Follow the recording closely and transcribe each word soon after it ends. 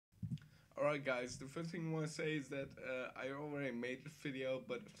Alright guys, the first thing I want to say is that I already made the video,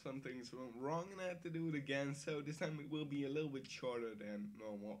 but some things went wrong and I had to do it again, so this time it will be a little bit shorter than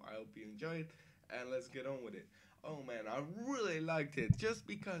normal. I hope you enjoyed it, and let's get on with it. Oh man, I really liked it, just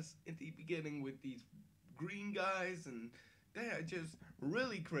because in the beginning with these green guys, and they are just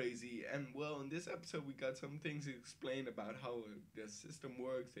really crazy. And well, in this episode we got some things to explain about how the system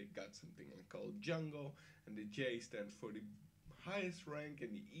works. They got something called jungle, and the J stands for the highest rank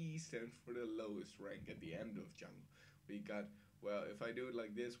and the E stands for the lowest rank at the end of jungle. We got, well, if I do it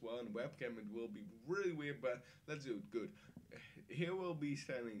like this, well, in webcam it will be really weird, but let's do it good. Here will be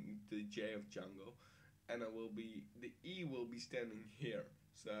standing the J of jungle, and the E will be standing here.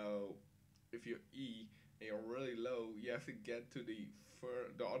 So if you're E and you're really low, you have to get to the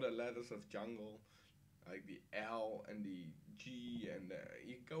other letters of jungle, like the L and the G, and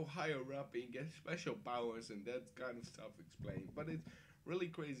you go higher up and you get special powers, and that kind of stuff explained. But it's really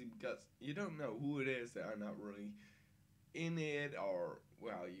crazy because you don't know who it is that are not really in it, or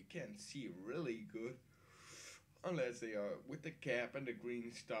well, you can't see really good unless they are with the cap and the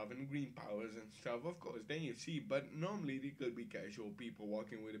green stuff and the green powers and stuff. Of course, then you see. But normally they could be casual people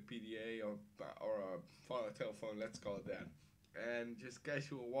walking with a PDA or a telephone, let's call it that, and just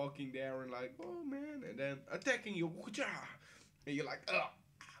casual walking there and like, oh man, and then attacking you, and you're like, oh,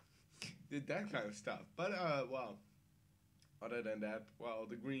 did that kind of stuff. But well, other than that, well,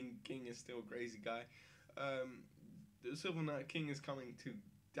 the Green King is still a crazy guy. The Silver Knight King is coming to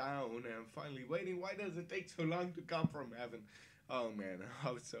down, and I'm finally waiting. Why does it take so long to come from heaven? Oh man, I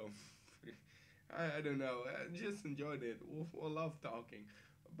hope so. I don't know. I just enjoyed it. We'll love talking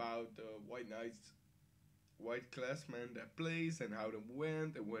about White Knights, WhiteClansman that plays, and how they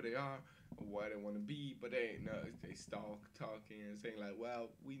went and where they are, or where they want to be. But they start talking and saying like, well,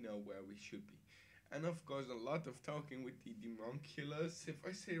 we know where we should be. And of course, a lot of talking with the Demonculus. If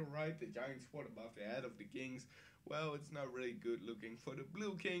I say right, the giant sword above the head of the kings. Well, it's not really good looking for the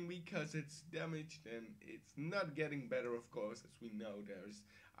Blue King because it's damaged and it's not getting better, of course, as we know.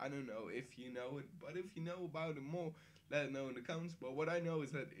 I don't know if you know it, but if you know about it more, let it know in the comments. But what I know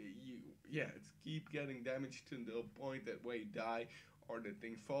is that it's keep getting damaged to the point that where you die or the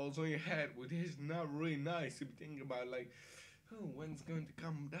thing falls on your head, which is not really nice to be thinking about. Like, oh, when's it going to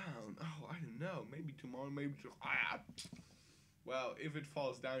come down? Oh, I don't know. Maybe tomorrow, maybe well, if it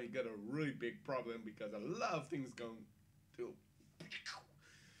falls down, you got a really big problem because a lot of things going to,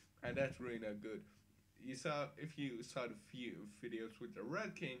 and that's really not good. If you saw the few videos with the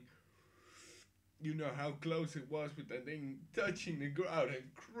Red King, you know how close it was with that thing touching the ground and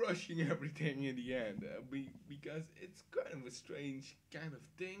crushing everything in the end. Because it's kind of a strange kind of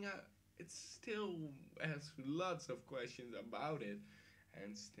thing. It still has lots of questions about it,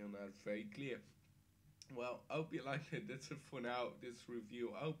 and still not very clear. Well, I hope you liked it. That's it for now, this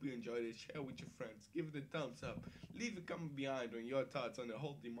review. I hope you enjoyed it. Share with your friends. Give it a thumbs up. Leave a comment behind on your thoughts on the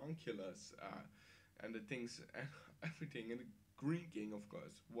whole Demonculus and the things and everything. And the Green King, of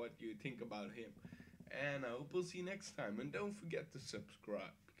course. What you think about him. And I hope we'll see you next time. And don't forget to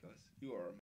subscribe because you are amazing.